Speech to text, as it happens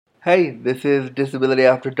Hey, this is Disability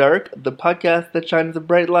After Dark, the podcast that shines a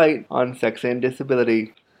bright light on sex and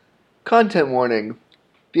disability. Content warning.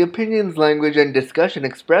 The opinions, language, and discussion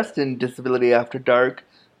expressed in Disability After Dark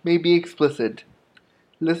may be explicit.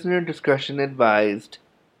 Listener discretion advised.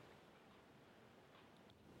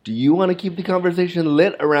 Do you want to keep the conversation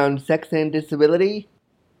lit around sex and disability?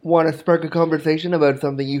 Want to spark a conversation about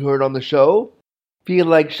something you heard on the show? Feel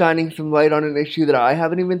like shining some light on an issue that I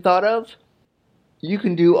haven't even thought of? You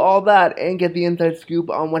can do all that and get the inside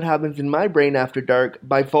scoop on what happens in my brain after dark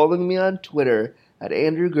by following me on Twitter at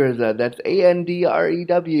Andrew Gurza. That's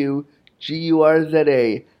ANDREWGURZA.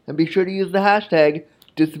 And be sure to use the hashtag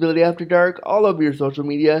DisabilityAfterDark all over your social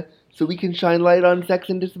media so we can shine light on sex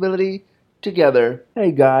and disability together.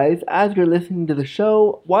 Hey guys, as you're listening to the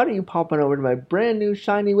show, why don't you pop on over to my brand new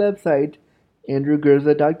shiny website,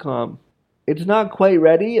 AndrewGurza.com. It's not quite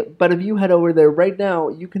ready, but if you head over there right now,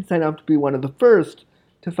 you can sign up to be one of the first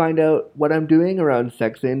to find out what I'm doing around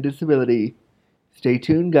sex and disability. Stay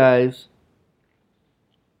tuned, guys.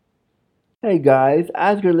 Hey guys,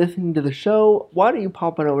 as you're listening to the show, why don't you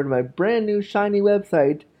pop on over to my brand new shiny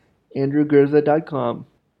website, AndrewGurza.com.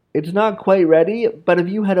 It's not quite ready, but if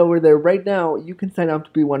you head over there right now, you can sign up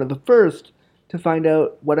to be one of the first to find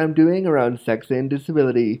out what I'm doing around sex and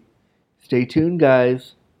disability. Stay tuned,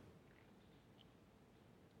 guys.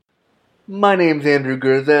 My name's Andrew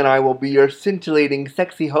Gurza, and I will be your scintillating,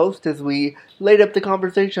 sexy host as we light up the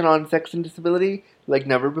conversation on sex and disability like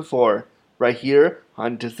never before, right here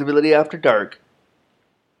on Disability After Dark.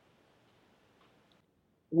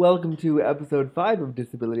 Welcome to episode 5 of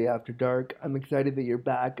Disability After Dark. I'm excited that you're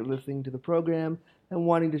back listening to the program and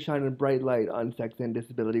wanting to shine a bright light on sex and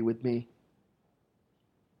disability with me.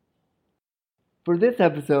 For this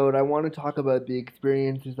episode, I want to talk about the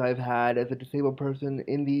experiences I've had as a disabled person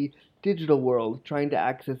in the digital world, trying to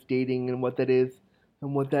access dating and what that is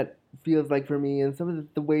and what that feels like for me, and some of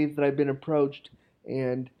the ways that I've been approached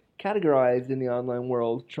and categorized in the online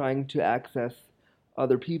world, trying to access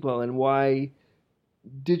other people, and why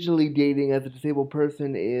digitally dating as a disabled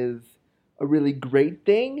person is a really great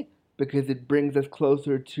thing because it brings us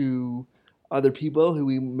closer to other people who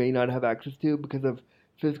we may not have access to because of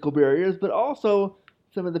physical barriers, but also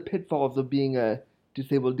some of the pitfalls of being a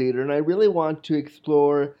disabled dater. And I really want to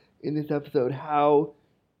explore in this episode how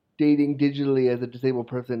dating digitally as a disabled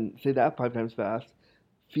person, say that 5 times fast,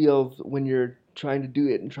 feels when you're trying to do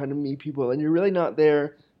it and trying to meet people and you're really not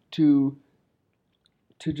there to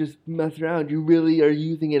just mess around. You really are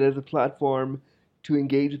using it as a platform to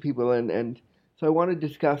engage with people, and so I want to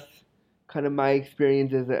discuss kind of my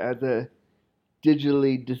experience as a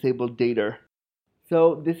digitally disabled dater.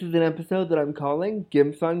 So this is an episode that I'm calling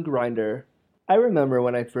Gimps on Grindr. I remember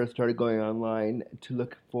when I first started going online to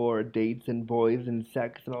look for dates and boys and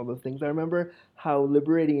sex and all those things. I remember how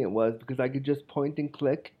liberating it was because I could just point and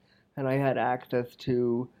click and I had access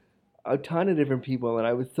to a ton of different people, and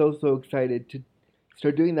I was so excited to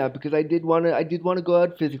start doing that because I did want to go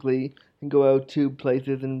out physically and go out to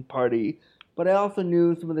places and party, but I also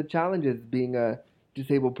knew some of the challenges being a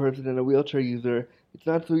disabled person and a wheelchair user. It's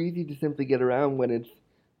not so easy to simply get around when it's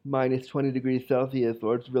minus 20 degrees Celsius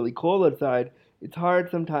or it's really cold outside. It's hard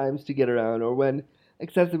sometimes to get around, or when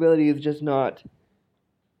accessibility is just not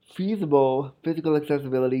feasible. Physical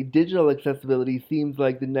accessibility, digital accessibility seems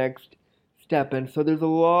like the next step, and so there's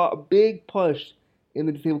a big push in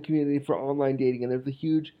the disabled community for online dating, and there's a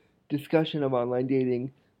huge discussion of online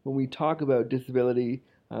dating when we talk about disability.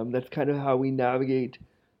 That's kind of how we navigate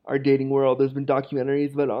our dating world. There's been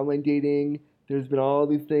documentaries about online dating. There's been all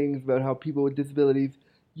these things about how people with disabilities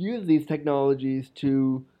use these technologies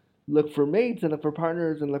to look for mates and look for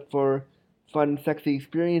partners and look for fun, sexy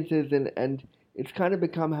experiences, and it's kind of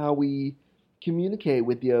become how we communicate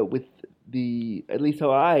with the at least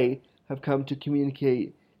how I have come to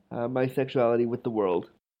communicate my sexuality with the world.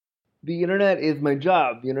 The internet is my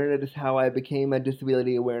job. The internet is how I became a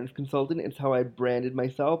disability awareness consultant. It's how I branded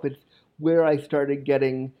myself. It's where I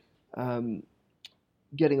started um,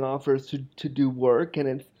 getting offers to do work, and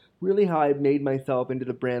it's really how I've made myself into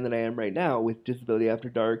the brand that I am right now with Disability After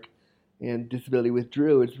Dark and Disability with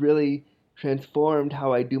Drew. It's really transformed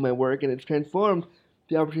how I do my work, and it's transformed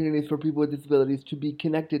the opportunities for people with disabilities to be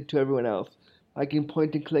connected to everyone else. I can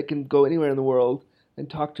point and click and go anywhere in the world and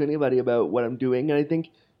talk to anybody about what I'm doing, and I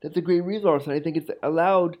think that's a great resource, and I think it's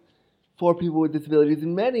allowed for people with disabilities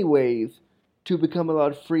in many ways to become a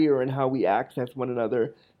lot freer in how we access one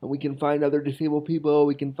another, and we can find other disabled people,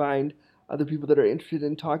 we can find other people that are interested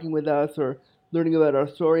in talking with us or learning about our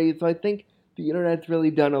stories. So I think the internet's really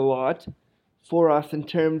done a lot for us in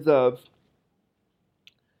terms of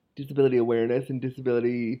disability awareness and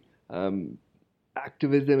disability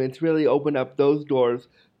activism. It's really opened up those doors.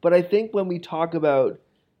 But I think when we talk about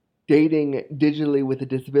dating digitally with a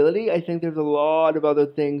disability, I think there's a lot of other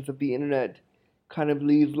things that the internet kind of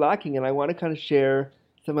leaves lacking. And I want to kind of share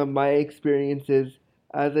some of my experiences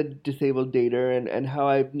as a disabled dater and how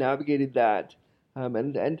I've navigated that.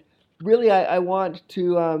 And really, I want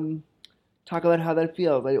to talk about how that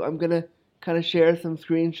feels. I'm going to kind of share some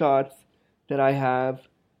screenshots that I have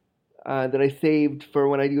that I saved for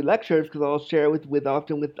when I do lectures because I'll share with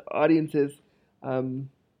often with audiences um,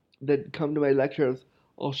 that come to my lectures.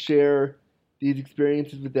 I'll share these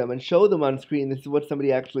experiences with them and show them on screen. This is what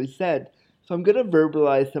somebody actually said. So I'm going to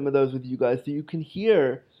verbalize some of those with you guys so you can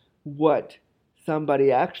hear what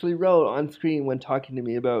somebody actually wrote on screen when talking to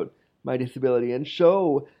me about my disability and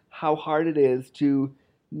show how hard it is to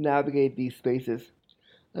navigate these spaces.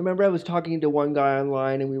 I remember I was talking to one guy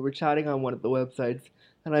online and we were chatting on one of the websites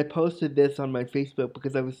and I posted this on my Facebook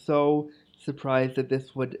because I was so surprised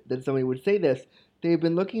that somebody would say this. They've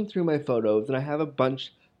been looking through my photos and I have a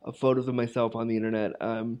bunch of photos of myself on the internet.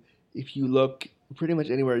 If you look pretty much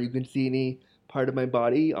anywhere, you can see any part of my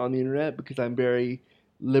body on the internet because I'm very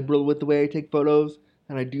liberal with the way I take photos,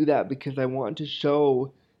 and I do that because I want to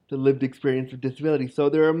show the lived experience of disability. So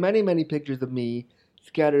there are many, many pictures of me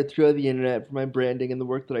scattered throughout the internet for my branding and the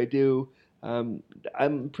work that I do.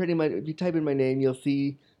 I'm pretty much, if you type in my name, you'll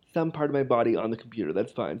see some part of my body on the computer.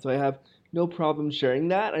 That's fine. So I have no problem sharing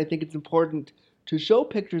that. I think it's important to show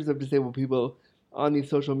pictures of disabled people on these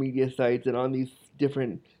social media sites and on these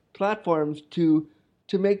different platforms to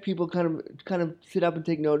make people kind of sit up and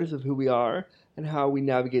take notice of who we are and how we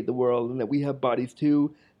navigate the world and that we have bodies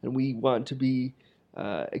too and we want to be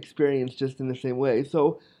experienced just in the same way.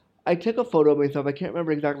 So I took a photo of myself. I can't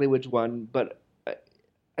remember exactly which one, but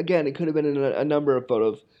again, it could have been in a number of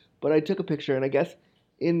photos. But I took a picture, and I guess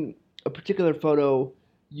in a particular photo,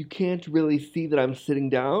 you can't really see that I'm sitting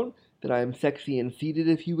down, that I'm sexy and seated,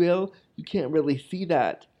 if you will. You can't really see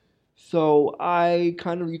that. So I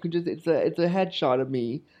kind of, you can just, it's a headshot of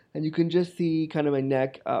me, and you can just see kind of my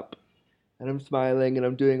neck up, and I'm smiling, and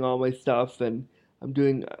I'm doing all my stuff, and I'm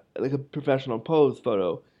doing like a professional pose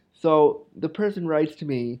photo. So the person writes to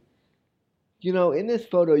me, in this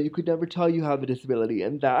photo, you could never tell you have a disability,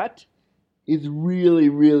 and that is really,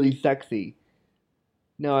 really sexy.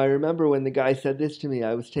 Now, I remember when the guy said this to me,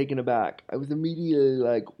 I was taken aback. I was immediately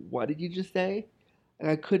like, what did you just say? And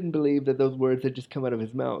I couldn't believe that those words had just come out of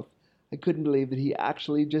his mouth. I couldn't believe that he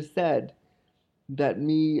actually just said that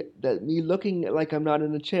me looking like I'm not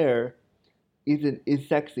in a chair is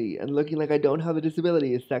sexy, and looking like I don't have a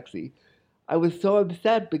disability is sexy. I was so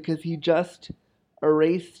upset because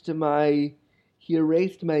erased my he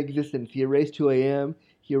erased my existence. He erased who I am.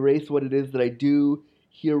 He erased what it is that I do.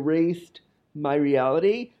 He erased my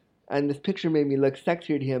reality. And this picture made me look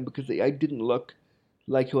sexier to him because I didn't look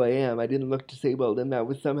like who I am. I didn't look disabled, and that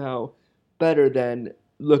was somehow better than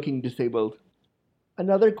looking disabled.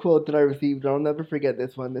 Another quote that I received, and I'll never forget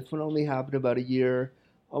this one. This one only happened about a year,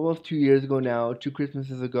 almost 2 years ago now, 2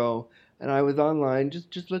 Christmases ago. And I was online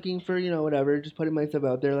just looking for, whatever, just putting myself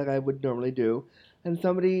out there like I would normally do. And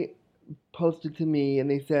somebody posted to me and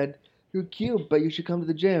they said, "You're cute, but you should come to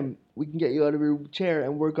the gym. We can get you out of your chair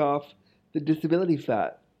and work off the disability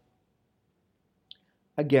fat."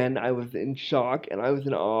 Again, I was in shock and I was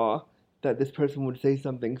in awe that this person would say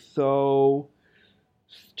something so,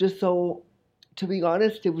 to be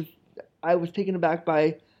honest, I was taken aback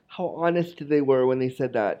by how honest they were when they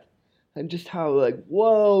said that. And just how like,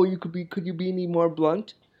 whoa, could you be any more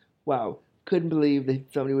blunt? Wow, couldn't believe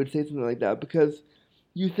that somebody would say something like that because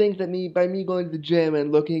you think that by me going to the gym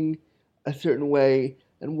and looking a certain way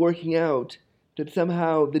and working out, that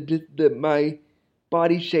somehow my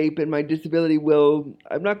body shape and my disability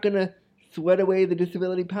I'm not gonna sweat away the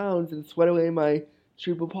disability pounds and sweat away my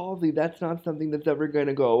cerebral palsy. That's not something that's ever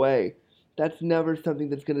gonna go away. That's never something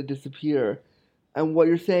that's gonna disappear. And what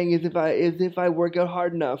you're saying is if I work out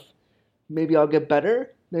hard enough, maybe I'll get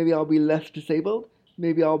better, maybe I'll be less disabled,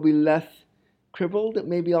 maybe I'll be less crippled,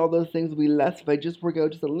 maybe all those things will be less if I just work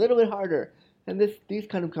out just a little bit harder. And these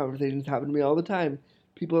kind of conversations happen to me all the time.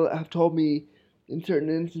 People have told me in certain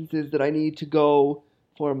instances that I need to go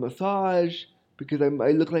for a massage because I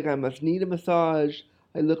look like I must need a massage.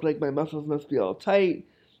 I look like my muscles must be all tight,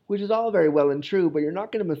 which is all very well and true, but you're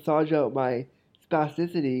not going to massage out my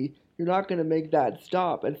spasticity. You're not going to make that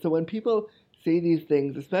stop. And so when people say these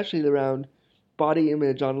things, especially around body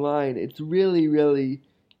image online, it's really, really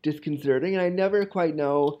disconcerting. And I never quite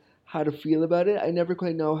know how to feel about it. I never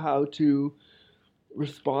quite know how to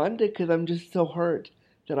respond because I'm just so hurt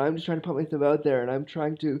that I'm just trying to put myself out there and I'm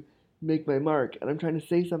trying to make my mark and I'm trying to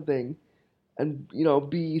say something and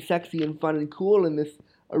be sexy and fun and cool in this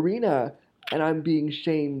arena, and I'm being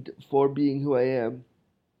shamed for being who I am.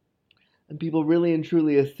 And people really and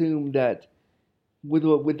truly assume that with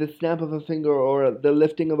the snap of a finger or the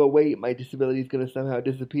lifting of a weight, my disability is going to somehow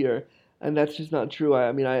disappear, and that's just not true.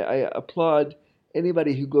 I applaud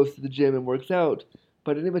anybody who goes to the gym and works out,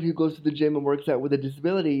 but anybody who goes to the gym and works out with a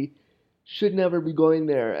disability should never be going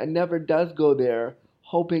there and never does go there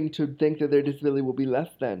hoping to think that their disability will be less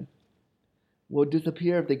than, will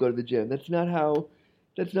disappear if they go to the gym. That's not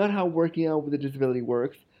how working out with a disability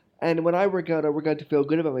works. And when I work out to feel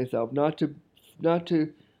good about myself, not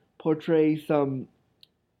to portray some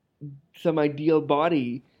ideal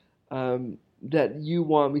body that you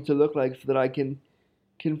want me to look like so that I can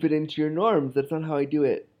fit into your norms. That's not how I do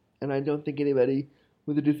it. And I don't think anybody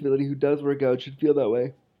with a disability who does work out should feel that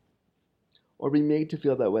way or be made to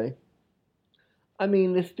feel that way. I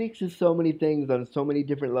mean, this speaks to so many things on so many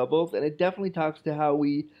different levels, and it definitely talks to how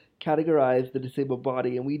we categorize the disabled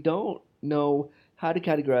body, and we don't know how to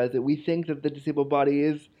categorize it. We think that the disabled body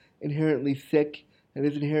is inherently sick and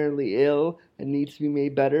is inherently ill and needs to be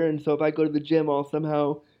made better, and so if I go to the gym, I'll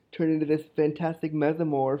somehow turn into this fantastic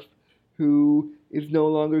mesomorph who is no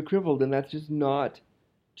longer crippled, and that's just not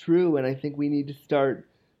true, and I think we need to start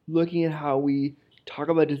looking at how we talk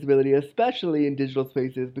about disability, especially in digital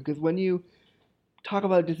spaces, because when you talk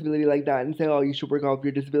about disability like that and say, "Oh, you should work off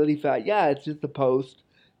your disability fat," yeah, it's just a post,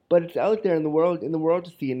 but it's out there in the world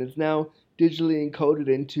to see, and it's now digitally encoded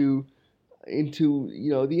into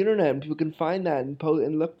the internet, and people can find that and post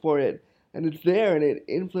and look for it, and it's there, and it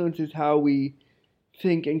influences how we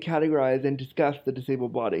think and categorize and discuss the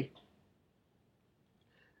disabled body.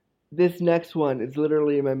 This next one is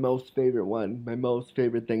literally my most favorite one, my most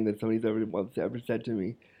favorite thing that somebody's ever said to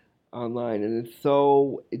me online, and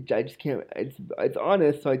I just can't. It's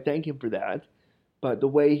honest, so I thank him for that. But the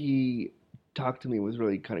way he talked to me was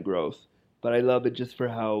really kind of gross. But I love it just for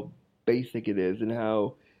how basic it is and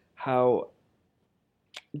how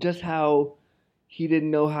just how he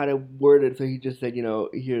didn't know how to word it, so he just said,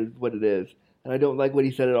 here's what it is. And I don't like what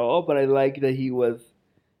he said at all, but I like that he was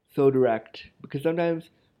so direct because sometimes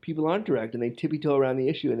people aren't direct and they tippy toe around the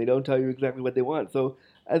issue and they don't tell you exactly what they want. So,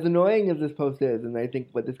 as annoying as this post is, and I think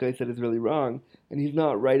what this guy said is really wrong, and he's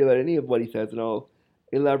not right about any of what he says, and I'll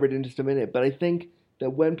elaborate in just a minute, but I think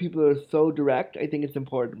that when people are so direct, I think it's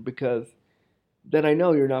important because then I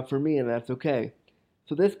know you're not for me, and that's okay.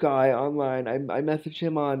 So this guy online, I messaged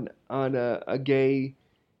him on a gay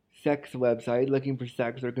sex website looking for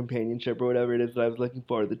sex or companionship or whatever it is that I was looking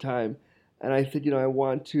for at the time. And I said, I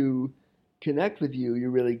want to connect with you. You're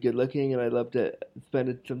really good looking and I'd love to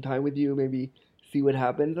spend some time with you, maybe see what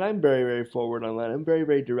happens. And I'm very, very forward on that. I'm very,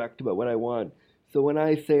 very direct about what I want. So when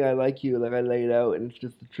I say I like you, like I lay it out and it's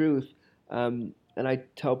just the truth. And I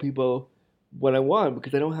tell people what I want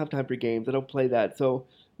because I don't have time for games. I don't play that. So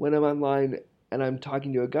when I'm online and I'm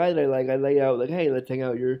talking to a guy that I like, I lay out like, hey, let's hang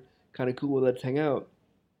out. You're kind of cool. Let's hang out.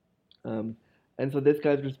 Um, and so this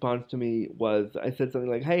guy's response to me was, I said something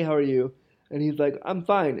like, "Hey, how are you?" And he's like, "I'm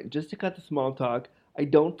fine. Just to cut the small talk, I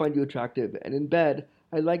don't find you attractive. And in bed,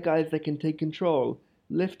 I like guys that can take control,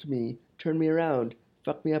 lift me, turn me around,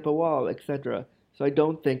 fuck me up a wall, etc. So I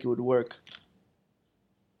don't think it would work."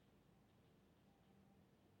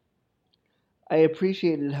 I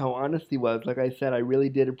appreciated how honest he was. Like I said, I really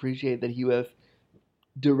did appreciate that he was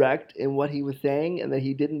direct in what he was saying and that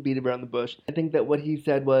he didn't beat around the bush. I think that what he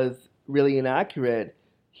said was really inaccurate.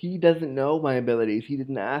 He doesn't know my abilities. He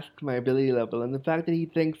didn't ask my ability level. And the fact that he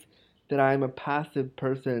thinks that I'm a passive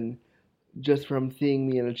person just from seeing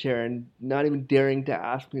me in a chair and not even daring to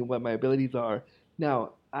ask me what my abilities are.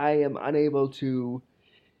 Now, I am unable to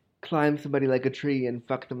climb somebody like a tree and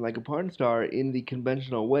fuck them like a porn star in the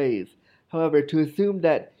conventional ways. However, to assume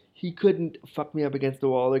that he couldn't fuck me up against the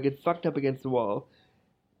wall or get fucked up against the wall,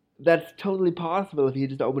 that's totally possible if he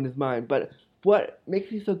just opened his mind. But what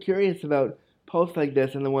makes me so curious about posts like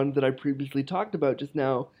this and the ones that I previously talked about just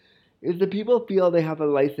now is that people feel they have a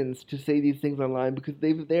license to say these things online because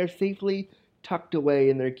they're safely tucked away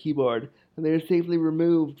in their keyboard and they're safely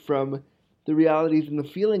removed from the realities and the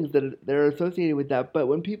feelings that are associated with that. But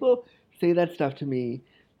when people say that stuff to me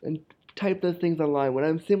and type those things online, when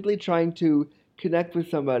I'm simply trying to connect with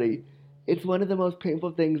somebody, it's one of the most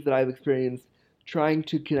painful things that I've experienced trying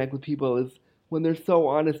to connect with people is when they're so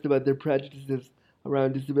honest about their prejudices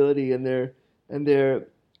around disability and their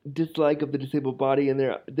dislike of the disabled body and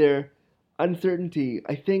their uncertainty.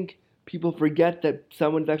 I think people forget that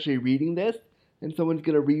someone's actually reading this and someone's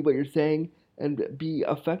going to read what you're saying and be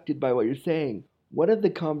affected by what you're saying. One of the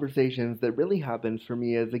conversations that really happens for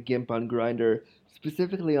me as a gimp on Grindr,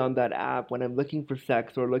 specifically on that app when I'm looking for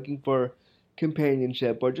sex or looking for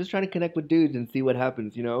companionship or just trying to connect with dudes and see what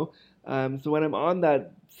happens, you know? So when I'm on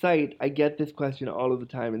that site, I get this question all of the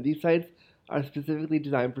time, and these sites are specifically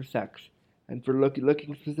designed for sex and for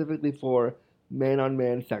looking specifically for man on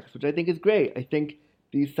man sex, which I think is great. I think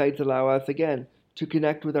these sites allow us, again, to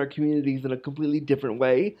connect with our communities in a completely different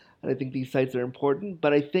way, and I think these sites are important.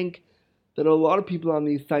 But I think that a lot of people on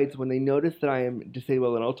these sites, when they notice that I am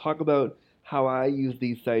disabled, and I'll talk about how I use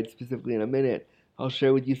these sites specifically in a minute, I'll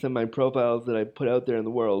share with you some of my profiles that I put out there in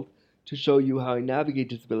the world to show you how I navigate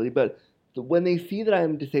disability. But when they see that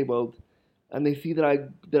I'm disabled, and they see that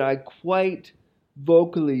I quite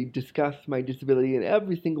vocally discuss my disability in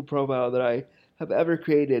every single profile that I have ever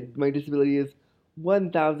created, my disability is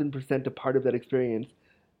 1000% a part of that experience.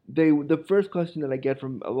 The first question that I get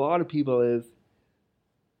from a lot of people is,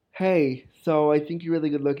 "Hey, so I think you're really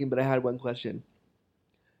good looking, but I had one question."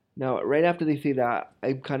 Now, right after they say that,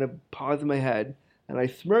 I kind of pause in my head and I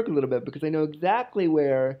smirk a little bit because I know exactly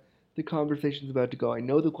where the conversation's about to go. I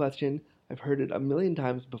know the question. I've heard it a million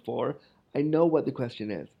times before. I know what the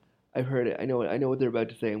question is. I've heard it. I know what they're about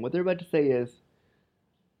to say. And what they're about to say is,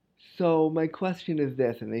 "So my question is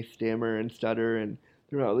this," and they stammer and stutter and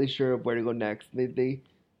they're not really sure of where to go next. They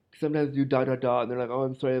sometimes do dot dot dot and they're like, "Oh,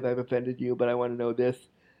 I'm sorry if I've offended you, but I want to know this."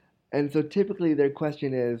 And so typically their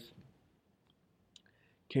question is,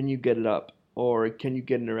 "Can you get it up?" Or "Can you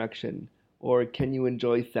get an erection?" Or "Can you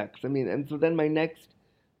enjoy sex?" I mean, and so then my next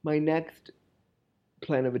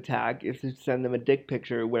plan of attack is to send them a dick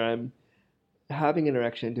picture where I'm having an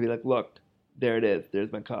erection to be like, "Look, there it is.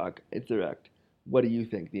 There's my cock. It's erect. What do you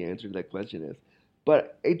think the answer to that question is?"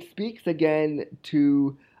 But it speaks again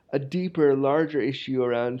to a deeper, larger issue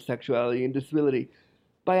around sexuality and disability.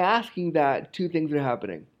 By asking that, two things are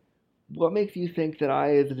happening. What makes you think that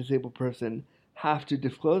I, as a disabled person, have to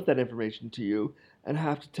disclose that information to you and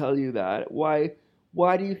have to tell you that? Why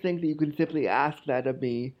do you think that you can simply ask that of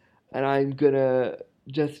me and I'm gonna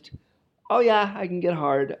just, "Oh yeah, I can get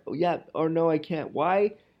hard. Oh, yeah, or no, I can't."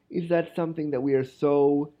 Why is that something that we are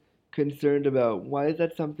so concerned about? Why is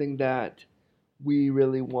that something that we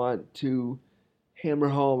really want to hammer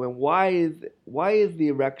home? And why is the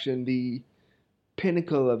erection the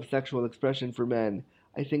pinnacle of sexual expression for men?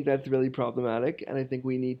 I think that's really problematic, and I think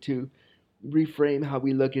we need to reframe how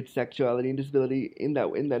we look at sexuality and disability in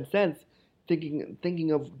that sense,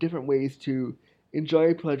 thinking of different ways to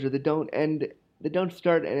enjoy pleasure that don't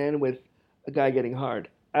start and end with a guy getting hard.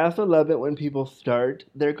 I also love it when people start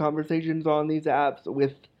their conversations on these apps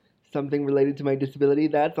with something related to my disability.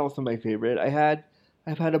 That's also my favorite.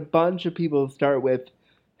 I've had a bunch of people start with,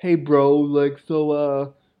 "Hey bro, like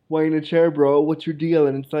why in a chair, bro? What's your deal?"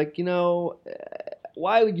 And it's like,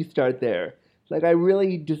 why would you start there? Like, I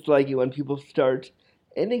really dislike it when people start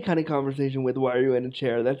any kind of conversation with, "Why are you in a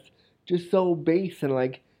chair?" That's just so base and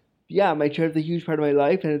like, yeah, my chair is a huge part of my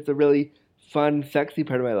life and it's a really fun, sexy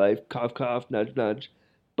part of my life. Cough, cough, nudge, nudge.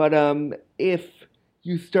 But if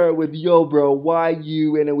you start with, "Yo, bro, why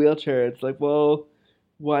you in a wheelchair?" It's like, well,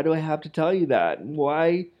 why do I have to tell you that?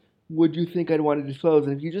 Why would you think I'd want to disclose?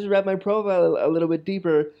 And if you just read my profile a little bit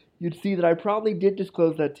deeper, you'd see that I probably did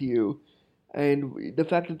disclose that to you. And the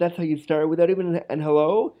fact that that's how you start without even an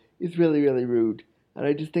hello is really, really rude. And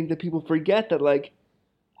I just think that people forget that, like,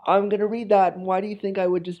 I'm going to read that, and why do you think I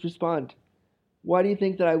would just respond? Why do you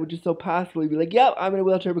think that I would just so passively be like, "Yep, I'm in a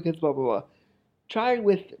wheelchair because blah, blah, blah." Try it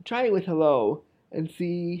with hello and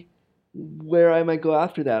see where I might go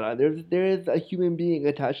after that. There is a human being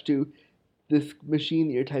attached to this machine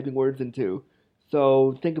that you're typing words into.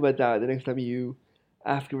 So think about that the next time you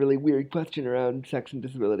ask a really weird question around sex and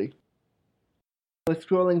disability. I was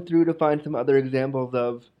scrolling through to find some other examples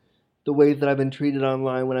of the ways that I've been treated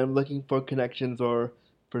online when I'm looking for connections or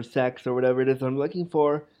for sex or whatever it is I'm looking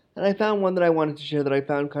for. And I found one that I wanted to share that I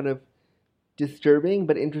found kind of disturbing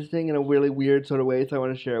but interesting in a really weird sort of way, so I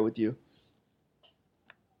want to share it with you.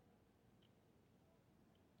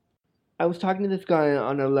 I was talking to this guy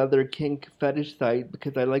on a leather kink fetish site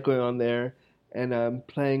because I like going on there and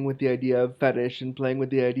playing with the idea of fetish and playing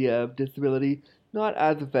with the idea of disability, not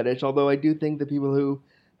as a fetish, although I do think that people who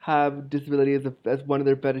have disability as one of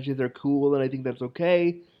their fetishes are cool, and I think that's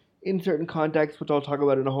okay in certain contexts, which I'll talk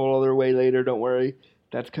about in a whole other way later. Don't worry,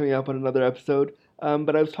 that's coming up on another episode.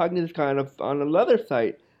 But I was talking to this guy on a leather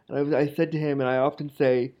site, and I said to him, and I often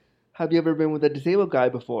say, "Have you ever been with a disabled guy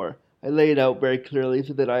before?" I lay it out very clearly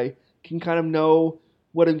so that I can kind of know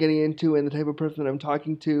what I'm getting into and the type of person I'm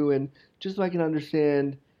talking to, and just so I can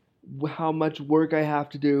understand how much work I have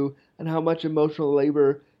to do and how much emotional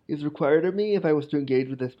labor is required of me if I was to engage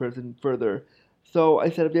with this person further. So I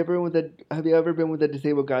said, "Have you ever been with a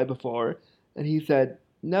disabled guy before?" And he said,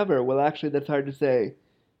 "Never." Well, actually, that's hard to say.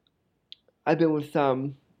 I've been with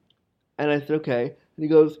some. And I said, okay. And he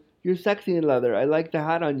goes, you're sexy in leather. I like the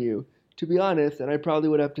hat on you. To be honest, and I probably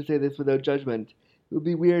would have to say this without judgment, it would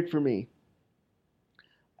be weird for me.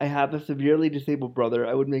 I have a severely disabled brother.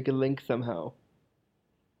 I would make a link somehow.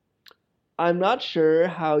 I'm not sure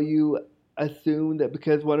how you assume that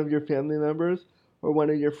because one of your family members or one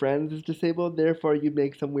of your friends is disabled, therefore you'd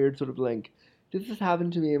make some weird sort of link. This has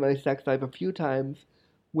happened to me in my sex life a few times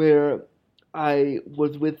where I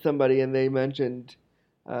was with somebody and they mentioned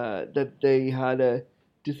that they had a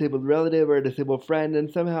disabled relative or a disabled friend,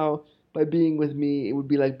 and somehow by being with me, it would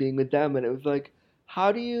be like being with them. And it was like,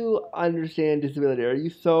 how do you understand disability? Are you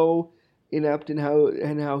so inept in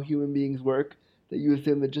how human beings work that you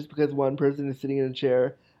assume that just because one person is sitting in a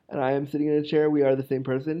chair and I am sitting in a chair, we are the same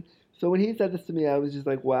person? So when he said this to me, I was just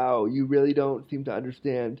like, wow, you really don't seem to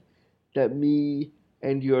understand that me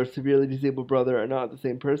and your severely disabled brother are not the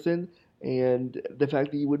same person. And the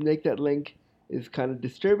fact that you would make that link is kind of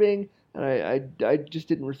disturbing. And I just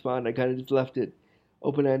didn't respond. I kind of just left it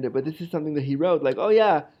open ended. But this is something that he wrote, like, oh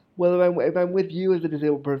yeah, well if I'm with you as a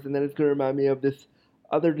disabled person, then it's going to remind me of this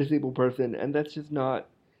other disabled person, and that's just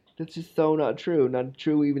so not true, not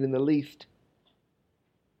true even in the least.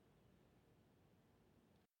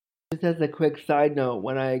 Just as a quick side note,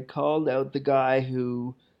 when I called out the guy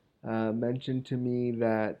who mentioned to me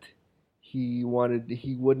that he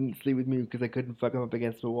wouldn't sleep with me because I couldn't fuck him up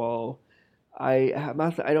against the wall, I don't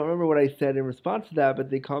remember what I said in response to that, but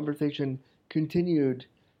the conversation continued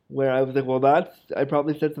where I was like, well, that's I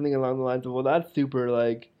probably said something along the lines of, well, that's super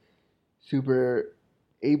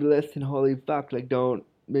ableist and holy fuck, like don't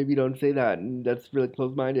say that, and that's really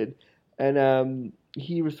close minded. And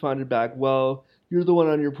he responded back, well, you're the one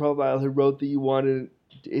on your profile who wrote that you wanted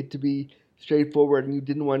it to be straightforward and you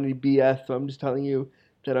didn't want any BS, so I'm just telling you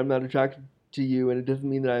that I'm not attracted to you, and it doesn't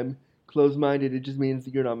mean that I'm close minded, it just means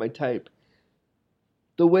that you're not my type.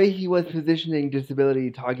 The way he was positioning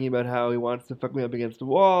disability, talking about how he wants to fuck me up against the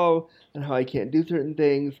wall, and how I can't do certain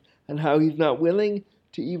things, and how he's not willing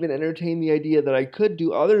to even entertain the idea that I could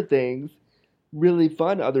do other things, really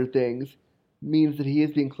fun other things, means that he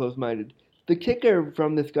is being close minded. The kicker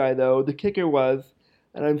from this guy, though, the kicker was,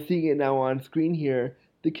 and I'm seeing it now on screen here,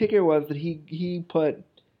 the kicker was that he put,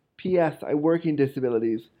 P.S. I work in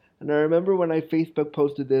disabilities. And I remember when I Facebook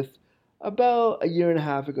posted this about a year and a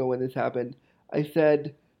half ago when this happened, I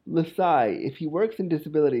said, Lasai, if he works in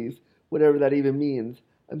disabilities, whatever that even means,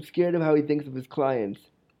 I'm scared of how he thinks of his clients.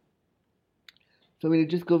 So I mean, it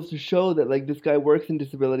just goes to show that like this guy works in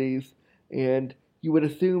disabilities, and you would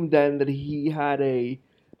assume then that he had a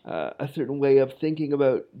certain way of thinking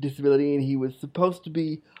about disability, and he was supposed to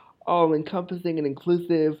be all encompassing and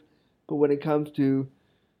inclusive. But when it comes to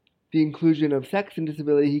the inclusion of sex and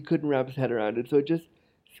disability, he couldn't wrap his head around it. So it just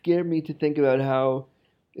scared me to think about how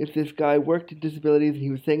if this guy worked in disabilities and he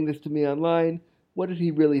was saying this to me online, what did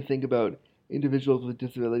he really think about individuals with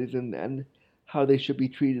disabilities and how they should be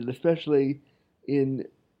treated, especially in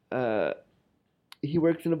uh, he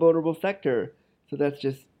works in a vulnerable sector. So that's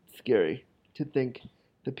just scary to think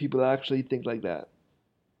that people actually think like that.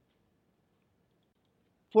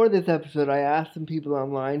 For this episode, I asked some people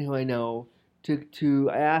online who I know to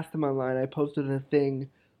I asked them online. I posted a thing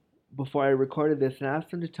before I recorded this and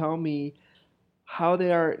asked them to tell me how they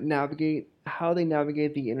navigate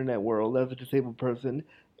the internet world as a disabled person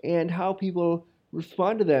and how people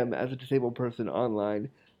respond to them as a disabled person online.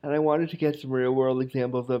 And I wanted to get some real world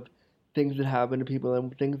examples of things that happen to people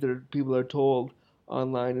and things that people are told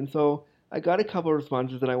online. And so I got a couple of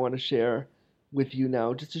responses that I want to share with you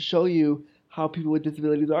now just to show you how people with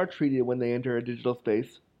disabilities are treated when they enter a digital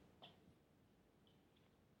space.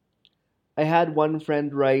 I had one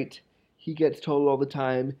friend write, he gets told all the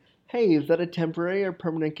time, hey, is that a temporary or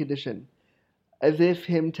permanent condition? As if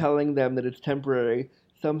him telling them that it's temporary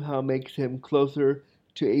somehow makes him closer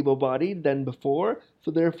to able bodied than before,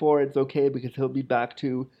 so therefore it's okay because he'll be back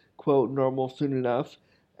to, quote, normal soon enough.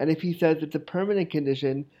 And if he says it's a permanent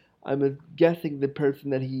condition, I'm guessing the person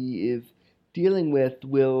that he is dealing with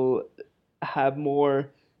will have more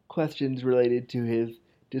questions related to his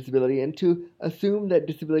disability and to assume that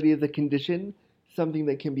disability is a condition, something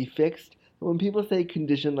that can be fixed. And when people say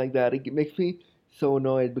condition like that, it makes me so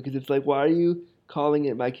annoyed because it's like, why are you calling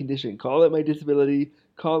it my condition? Call it my disability,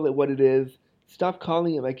 call it what it is. Stop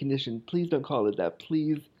calling it my condition. Please don't call it that.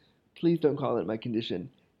 Please don't call it my condition.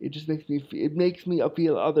 It just makes me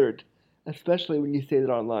feel othered, especially when you say that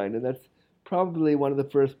online. And that's probably one of the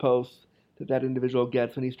first posts that individual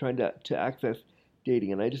gets when he's trying to access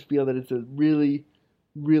dating. And I just feel that it's a really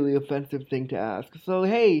offensive thing to ask. So,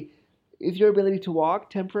 hey, is your ability to walk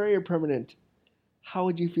temporary or permanent? How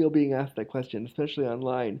would you feel being asked that question, especially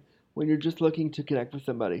online? when you're just looking to connect with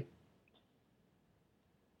somebody.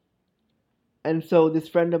 And so this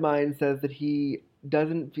friend of mine says that he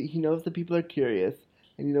knows that people are curious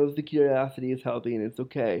and he knows the curiosity is healthy and it's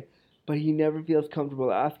okay, but he never feels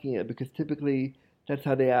comfortable asking it because typically that's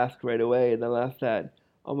how they ask right away and they'll ask that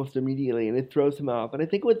almost immediately and it throws him off. And I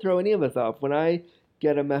think it would throw any of us off. When I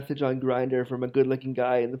get a message on Grindr from a good-looking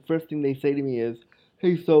guy and the first thing they say to me is,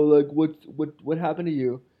 "Hey, so like what happened to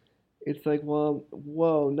you?" It's like, well,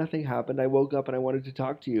 whoa, nothing happened. I woke up and I wanted to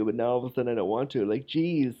talk to you, but now all of a sudden I don't want to. Like,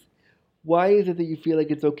 geez, why is it that you feel like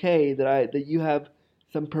it's okay that you have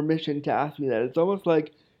some permission to ask me that? It's almost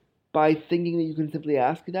like by thinking that you can simply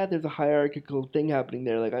ask that, there's a hierarchical thing happening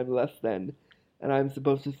there, like I'm less than, and I'm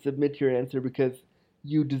supposed to submit your answer because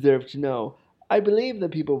you deserve to know. I believe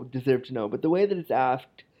that people deserve to know, but the way that it's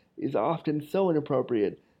asked is often so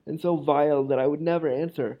inappropriate and so vile that I would never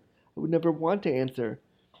answer. I would never want to answer.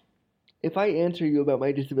 If I answer you about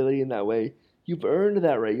my disability in that way, you've earned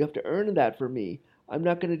that right. You have to earn that for me. I'm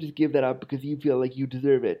not going to just give that up because you feel like you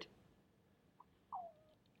deserve it.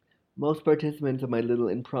 Most participants of my little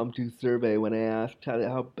impromptu survey, when I asked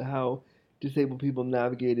how disabled people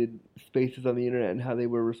navigated spaces on the internet and how they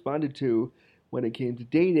were responded to when it came to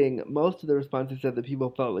dating, most of the responses said that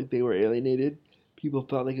people felt like they were alienated, people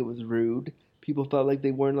felt like it was rude, people felt like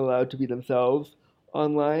they weren't allowed to be themselves.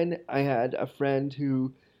 Online, I had a friend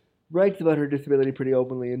who writes about her disability pretty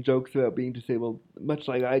openly and jokes about being disabled, much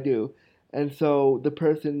like I do. And so the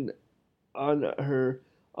person on her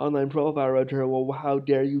online profile wrote to her, "Well, how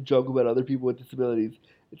dare you joke about other people with disabilities?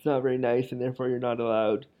 It's not very nice, and therefore you're not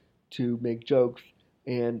allowed to make jokes."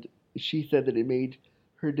 And she said that it made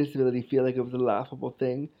her disability feel like it was a laughable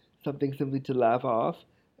thing, something simply to laugh off.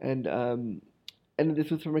 And and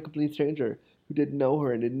this was from a complete stranger who didn't know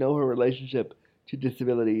her and didn't know her relationship to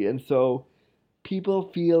disability. And so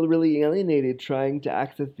people feel really alienated trying to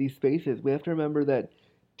access these spaces. We have to remember that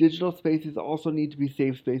digital spaces also need to be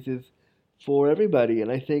safe spaces for everybody.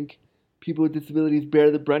 And I think people with disabilities bear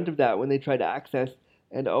the brunt of that when they try to access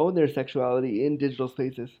and own their sexuality in digital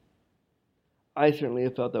spaces. I certainly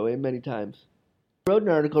have felt that way many times. I wrote an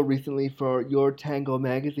article recently for Your Tango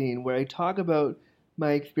magazine where I talk about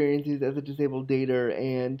my experiences as a disabled dater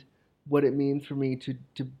and what it means for me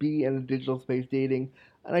to be in a digital space dating.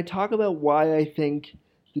 And I talk about why I think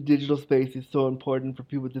the digital space is so important for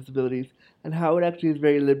people with disabilities and how it actually is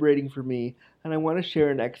very liberating for me. And I want to share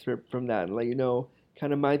an excerpt from that and let you know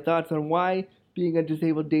kind of my thoughts on why being a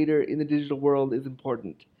disabled dater in the digital world is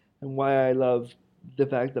important and why I love the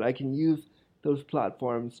fact that I can use those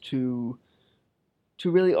platforms to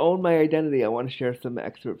really own my identity. I want to share some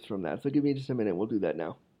excerpts from that. So give me just a minute. We'll do that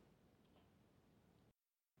now.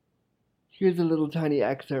 Here's a little tiny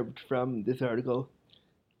excerpt from this article.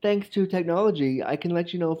 Thanks to technology, I can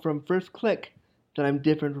let you know from first click that I'm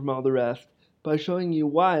different from all the rest by showing you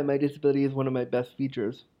why my disability is one of my best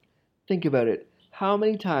features. Think about it. How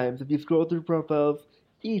many times have you scrolled through profiles,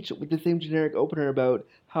 each with the same generic opener about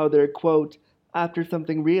how they're, quote, after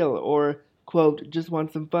something real, or, quote, just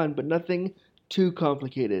want some fun, but nothing too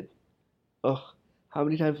complicated? Ugh, how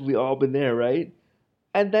many times have we all been there, right?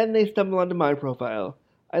 And then they stumble onto my profile.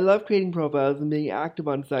 I love creating profiles and being active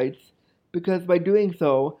on sites because by doing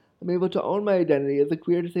so, I'm able to own my identity as a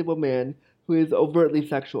queer disabled man who is overtly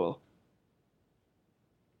sexual.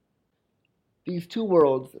 These two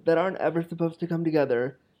worlds that aren't ever supposed to come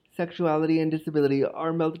together, sexuality and disability,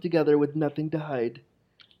 are melted together with nothing to hide.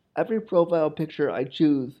 Every profile picture I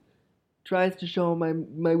choose tries to show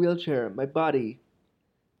my wheelchair, my body.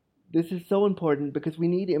 This is so important because we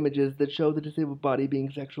need images that show the disabled body being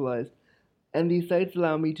sexualized, and these sites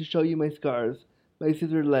allow me to show you my scars, my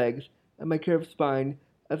scissored legs, and my curved spine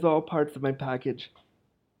as all parts of my package.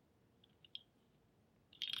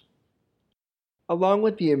 Along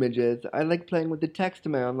with the images, I like playing with the text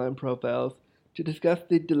in my online profiles to discuss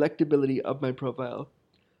the delectability of my profile.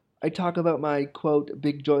 I talk about my, quote,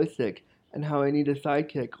 big joystick and how I need a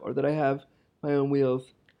sidekick or that I have my own wheels.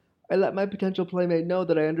 I let my potential playmate know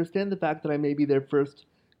that I understand the fact that I may be their first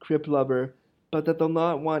crip lover, but that they'll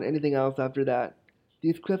not want anything else after that.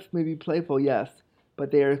 These crips may be playful, yes,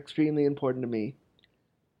 but they are extremely important to me.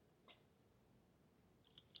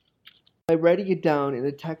 By writing it down in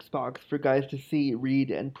a text box for guys to see,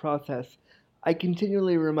 read, and process, I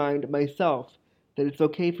continually remind myself that it's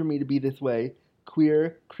okay for me to be this way,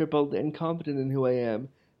 queer, crippled, and confident in who I am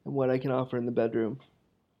and what I can offer in the bedroom.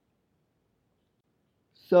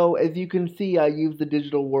 So, as you can see, I use the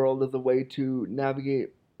digital world as a way to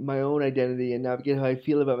navigate my own identity and navigate how I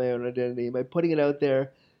feel about my own identity. By putting it out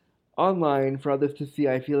there online for others to see,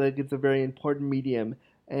 I feel like it's a very important medium.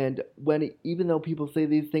 And even though people say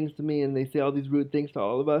these things to me and they say all these rude things to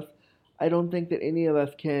all of us, I don't think that any of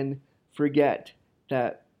us can forget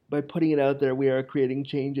that by putting it out there, we are creating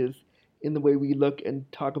changes in the way we look and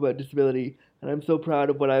talk about disability. And I'm so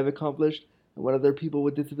proud of what I've accomplished and what other people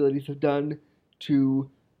with disabilities have done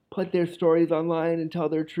to put their stories online and tell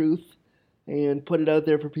their truth and put it out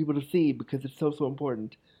there for people to see, because it's so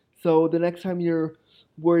important. So the next time you're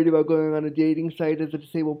worried about going on a dating site as a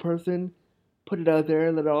disabled person, put it out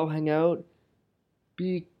there, let it all hang out.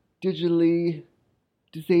 Be digitally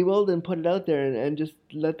disabled and put it out there, and just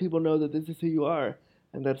let people know that this is who you are,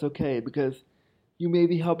 and that's okay, because you may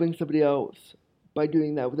be helping somebody else by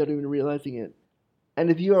doing that without even realizing it. And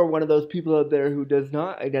if you are one of those people out there who does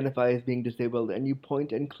not identify as being disabled and you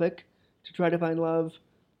point and click to try to find love,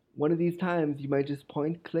 one of these times you might just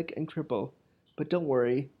point, click, and cripple. But don't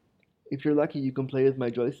worry, if you're lucky you can play with my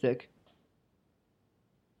joystick.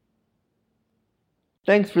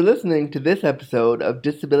 Thanks for listening to this episode of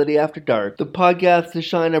Disability After Dark, the podcast to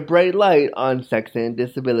shine a bright light on sex and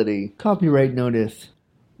disability. Copyright notice.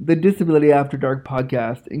 The Disability After Dark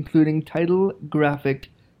podcast, including title, graphic,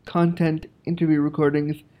 content, interview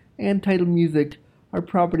recordings, and title music, are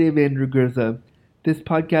property of Andrew Gurza. This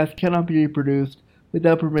podcast cannot be reproduced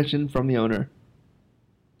without permission from the owner.